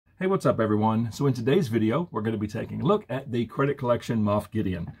Hey, what's up everyone? So in today's video, we're going to be taking a look at the Credit Collection Moff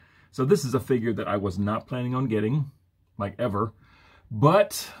Gideon. So this is a figure that I was not planning on getting, like ever,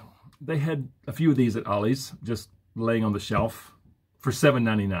 but they had a few of these at Ollie's just laying on the shelf for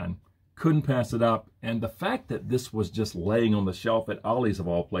 $7.99. Couldn't pass it up, and the fact that this was just laying on the shelf at Ollie's of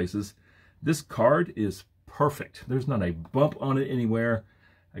all places, this card is perfect. There's not a bump on it anywhere.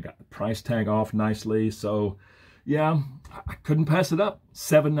 I got the price tag off nicely, so yeah, I couldn't pass it up.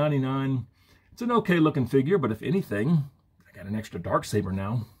 $7.99. It's an okay looking figure, but if anything, I got an extra Darksaber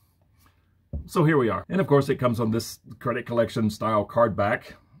now. So here we are. And of course it comes on this Credit Collection style card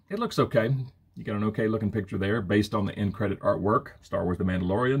back. It looks okay. You got an okay looking picture there based on the end credit artwork. Star Wars The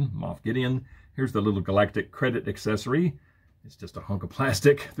Mandalorian, Moff Gideon. Here's the little galactic credit accessory. It's just a hunk of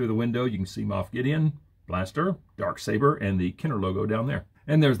plastic through the window. You can see Moff Gideon, blaster, Darksaber, and the Kenner logo down there.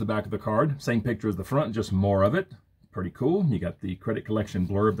 And there's the back of the card. Same picture as the front, just more of it. Pretty cool. You got the credit collection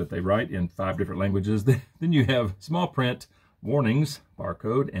blurb that they write in 5 different languages. Then you have small print, warnings,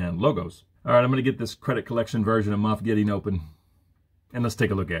 barcode, and logos. All right, I'm going to get this credit collection version of Moff Gideon open, and let's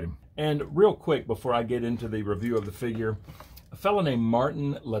take a look at him. And real quick, before I get into the review of the figure, a fellow named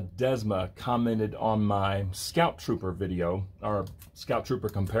Martin Ledesma commented on my Scout Trooper video, or Scout Trooper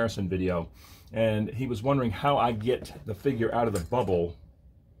comparison video, and he was wondering how I get the figure out of the bubble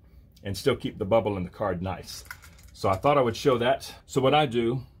and still keep the bubble in the card nice. So I thought I would show that. So what I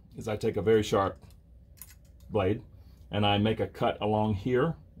do is I take a very sharp blade and I make a cut along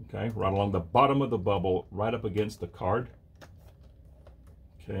here, okay, right along the bottom of the bubble, right up against the card.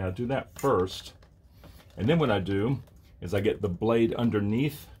 Okay, I do that first. And then what I do is I get the blade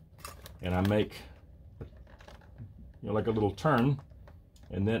underneath and I make, like a little turn,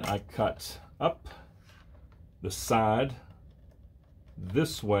 and then I cut up the side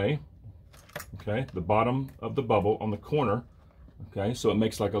this way. Okay, the bottom of the bubble on the corner. Okay, so it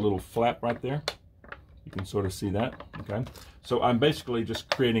makes like a little flap right there. You can sort of see that. Okay, so I'm basically just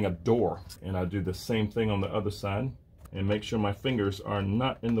creating a door, and I do the same thing on the other side and make sure my fingers are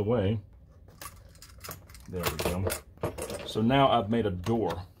not in the way. There we go. So now I've made a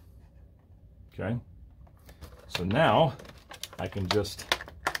door. Okay, so now I can just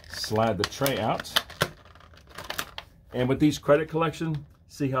slide the tray out. And with these credit collection,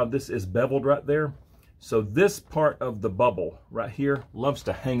 see how this is beveled right there? So this part of the bubble right here loves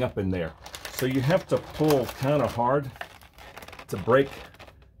to hang up in there. So you have to pull kind of hard to break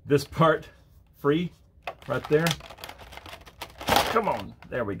this part free right there. Come on,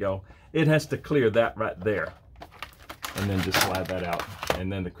 there we go. It has to clear that right there. And then just slide that out.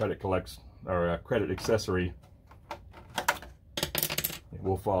 And then the credit accessory, it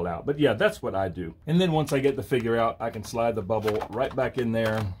will fall out. But yeah, that's what I do. And then once I get the figure out, I can slide the bubble right back in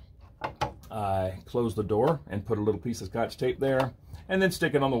there. I close the door and put a little piece of Scotch tape there, and then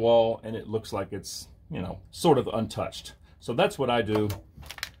stick it on the wall, and it looks like it's, sort of untouched. So that's what I do.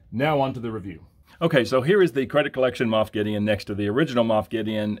 Now on to the review. Okay, so here is the Credit Collection Moff Gideon next to the original Moff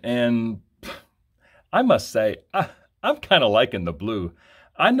Gideon, and I must say, I'm kind of liking the blue.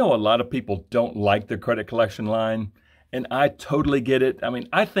 I know a lot of people don't like the Credit Collection line, and I totally get it. I mean,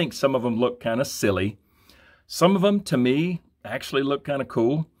 I think some of them look kind of silly. Some of them, to me, actually look kind of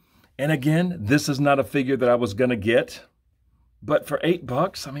cool. And again, this is not a figure that I was going to get. But for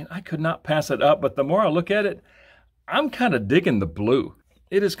 $8, I mean, I could not pass it up. But the more I look at it, I'm kind of digging the blue.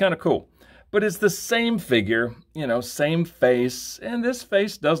 It is kind of cool. But it's the same figure, same face. And this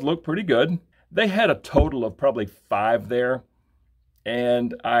face does look pretty good. They had a total of probably 5 there.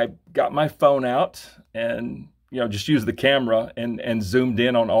 And I got my phone out and just used the camera and zoomed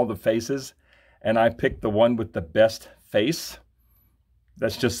in on all the faces. And I picked the one with the best face.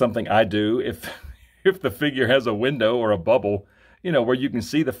 That's just something I do. If the figure has a window or a bubble, where you can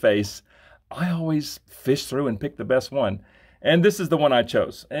see the face, I always fish through and pick the best one. And this is the one I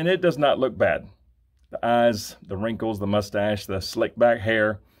chose. And it does not look bad. The eyes, the wrinkles, the mustache, the slick back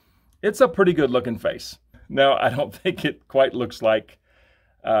hair. It's a pretty good looking face. Now, I don't think it quite looks like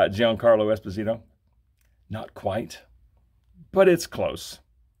Giancarlo Esposito. Not quite, but it's close.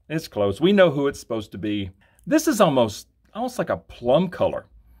 It's close. We know who it's supposed to be. This is almost like a plum color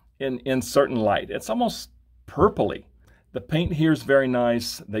in certain light. It's almost purpley. The paint here is very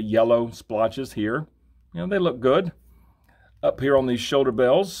nice. The yellow splotches here, they look good. Up here on these shoulder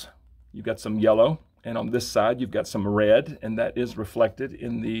bells, you've got some yellow, and on this side you've got some red, and that is reflected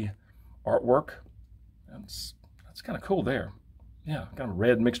in the artwork. That's kind of cool there. Yeah, kind of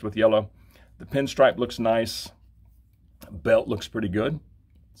red mixed with yellow. The pinstripe looks nice. Belt looks pretty good.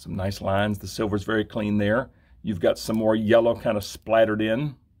 Some nice lines. The silver's very clean there. You've got some more yellow kind of splattered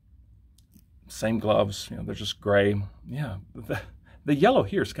in. Same gloves, they're just gray. Yeah, The yellow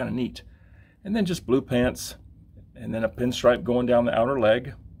here is kind of neat. And then just blue pants, and then a pinstripe going down the outer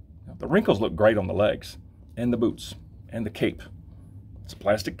leg. The wrinkles look great on the legs, and the boots, and the cape. It's a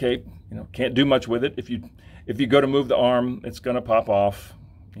plastic cape. You know, can't do much with it. If you go to move the arm, it's going to pop off.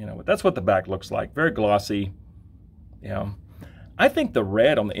 You know, but that's what the back looks like. Very glossy. You know, I think the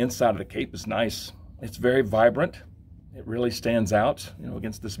red on the inside of the cape is nice. It's very vibrant. It really stands out, you know,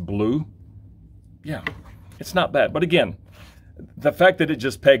 against this blue. Yeah, it's not bad. But again, the fact that it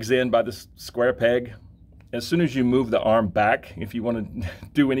just pegs in by this square peg, as soon as you move the arm back, if you want to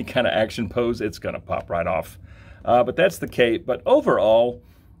do any kind of action pose, it's going to pop right off. But that's the cape. But overall,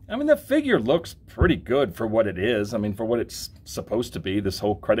 I mean, the figure looks pretty good for what it is. I mean, for what it's supposed to be, this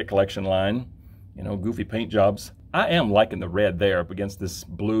whole Credit Collection line, you know, goofy paint jobs. I am liking the red there up against this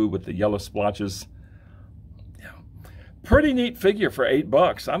blue with the yellow splotches. Yeah, pretty neat figure for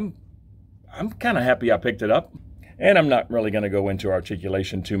 $8. I'm kind of happy I picked it up. And I'm not really going to go into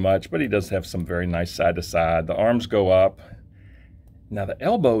articulation too much, but he does have some very nice side to side. The arms go up. Now the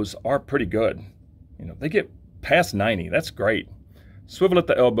elbows are pretty good. You know, they get past 90. That's great. Swivel at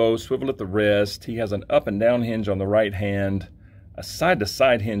the elbow, swivel at the wrist. He has an up and down hinge on the right hand, a side to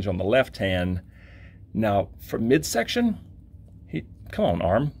side hinge on the left hand. Now for midsection, come on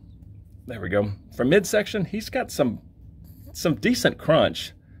arm. There we go. For midsection, he's got some decent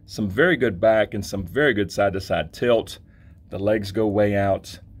crunch. Some very good back and some very good side-to-side tilt. The legs go way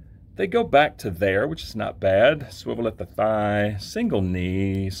out. They go back to there, which is not bad. Swivel at the thigh, single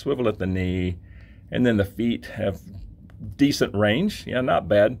knee, swivel at the knee, and then the feet have decent range. Yeah, not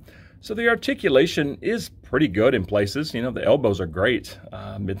bad. So the articulation is pretty good in places. You know, the elbows are great.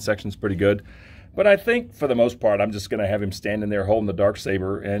 Midsection's pretty good. But I think, for the most part, I'm just going to have him standing there holding the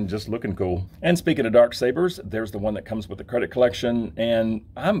Darksaber and just looking cool. And speaking of Darksabers, there's the one that comes with the Credit Collection, and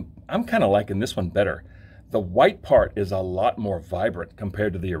I'm kind of liking this one better. The white part is a lot more vibrant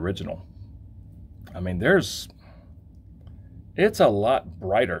compared to the original. I mean, it's a lot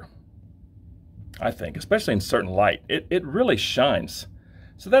brighter, I think, especially in certain light. It really shines.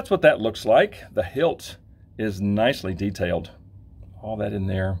 So that's what that looks like. The hilt is nicely detailed. All that in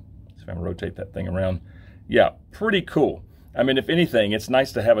there. If I rotate that thing around. Yeah, pretty cool. I mean, if anything, it's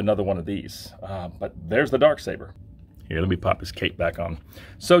nice to have another one of these. But there's the Darksaber. Here, let me pop his cape back on.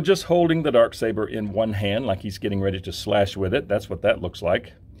 So just holding the Darksaber in one hand, like he's getting ready to slash with it, that's what that looks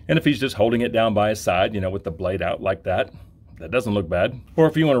like. And if he's just holding it down by his side, you know, with the blade out like that, that doesn't look bad. Or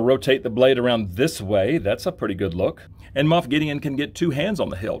if you want to rotate the blade around this way, that's a pretty good look. And Moff Gideon can get two hands on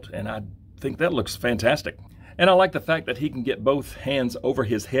the hilt, and I think that looks fantastic. And I like the fact that he can get both hands over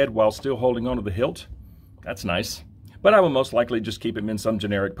his head while still holding onto the hilt. That's nice. But I will most likely just keep him in some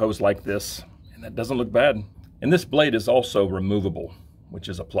generic pose like this, and that doesn't look bad. And this blade is also removable, which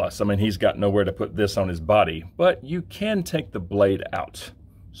is a plus. I mean, he's got nowhere to put this on his body, but you can take the blade out.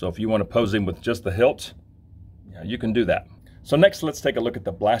 So if you want to pose him with just the hilt, yeah, you can do that. So next, let's take a look at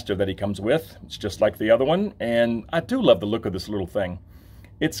the blaster that he comes with. It's just like the other one, and I do love the look of this little thing.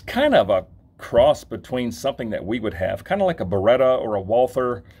 It's kind of a cross between something that we would have, kind of like a Beretta or a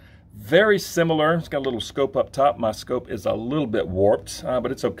Walther. Very similar. It's got a little scope up top. My scope is a little bit warped,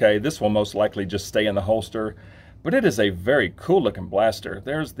 but it's okay. This will most likely just stay in the holster, but it is a very cool looking blaster.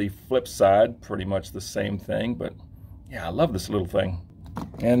 There's the flip side, pretty much the same thing, but yeah, I love this little thing.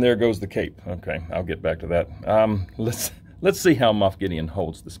 And there goes the cape. Okay, I'll get back to that. Let's see how Moff Gideon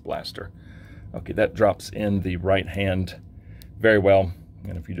holds this blaster. Okay, that drops in the right hand very well.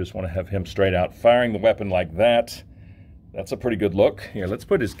 And if you just want to have him straight out firing the weapon like that, that's a pretty good look. Here, let's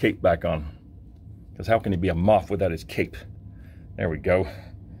put his cape back on. Because how can he be a Moff without his cape? There we go.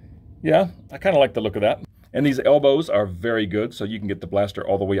 Yeah, I kind of like the look of that. And these elbows are very good, so you can get the blaster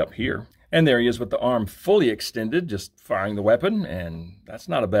all the way up here. And there he is with the arm fully extended, just firing the weapon, and that's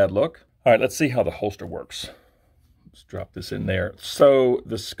not a bad look. All right, let's see how the holster works. Let's drop this in there. So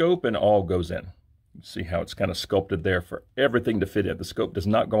the scope and all goes in. See how it's kind of sculpted there for everything to fit in. The scope does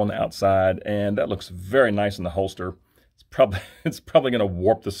not go on the outside, and that looks very nice in the holster. It's probably going to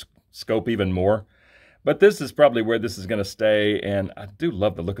warp the scope even more. But this is probably where this is going to stay, and I do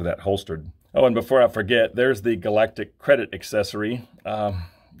love the look of that holstered. Oh, and before I forget, there's the Galactic Credit accessory.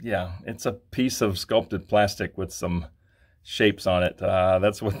 Yeah, it's a piece of sculpted plastic with some shapes on it.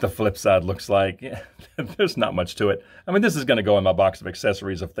 That's what the flip side looks like. Yeah, there's not much to it. I mean, this is going to go in my box of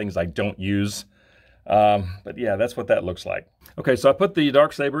accessories of things I don't use. But yeah, that's what that looks like. Okay, so I put the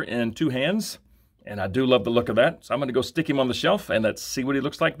Darksaber in two hands, and I do love the look of that. So I'm going to go stick him on the shelf, and let's see what he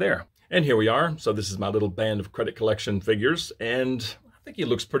looks like there. And here we are. So this is my little band of Credit Collection figures, and I think he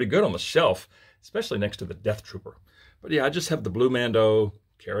looks pretty good on the shelf, especially next to the Death Trooper. But yeah, I just have the Blue Mando,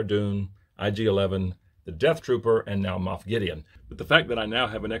 Cara Dune, IG-11, the Death Trooper, and now Moff Gideon. But the fact that I now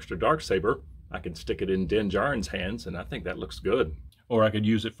have an extra Darksaber, I can stick it in Din Djarin's hands, and I think that looks good. Or I could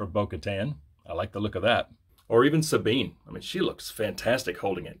use it for Bo-Katan. I like the look of that. Or even Sabine. I mean, she looks fantastic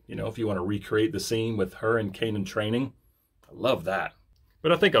holding it. You know, if you want to recreate the scene with her and Kanan training, I love that.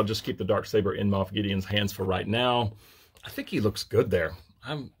 But I think I'll just keep the Darksaber in Moff Gideon's hands for right now. I think he looks good there.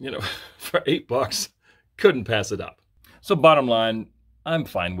 For $8, couldn't pass it up. So bottom line, I'm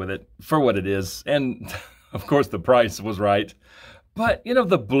fine with it for what it is. And of course the price was right. But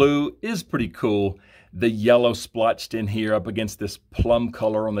the blue is pretty cool. The yellow splotched in here up against this plum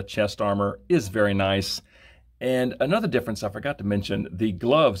color on the chest armor is very nice. And another difference I forgot to mention, the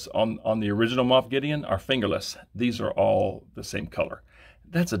gloves on the original Moff Gideon are fingerless. These are all the same color.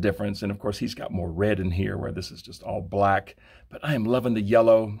 That's a difference. And of course, he's got more red in here where this is just all black. But I am loving the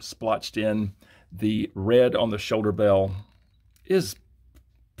yellow splotched in. The red on the shoulder bell is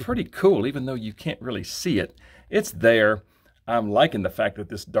pretty cool, even though you can't really see it. It's there. I'm liking the fact that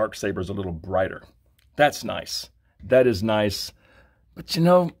this Darksaber is a little brighter. That's nice. That is nice. But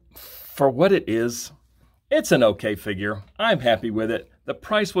for what it is, it's an okay figure. I'm happy with it. The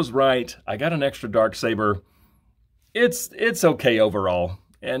price was right. I got an extra Darksaber. It's okay overall.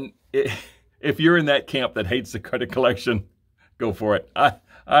 And if you're in that camp that hates the Credit Collection, go for it.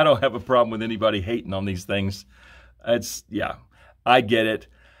 I don't have a problem with anybody hating on these things. I get it.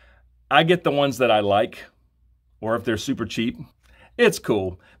 I get the ones that I like, or if they're super cheap, it's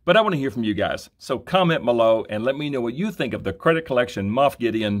cool. But I want to hear from you guys. So comment below and let me know what you think of the Credit Collection Moff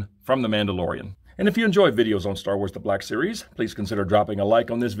Gideon from The Mandalorian. And if you enjoy videos on Star Wars The Black Series, please consider dropping a like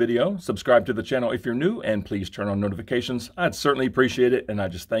on this video, subscribe to the channel if you're new, and please turn on notifications. I'd certainly appreciate it, and I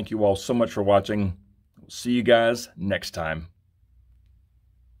just thank you all so much for watching. See you guys next time.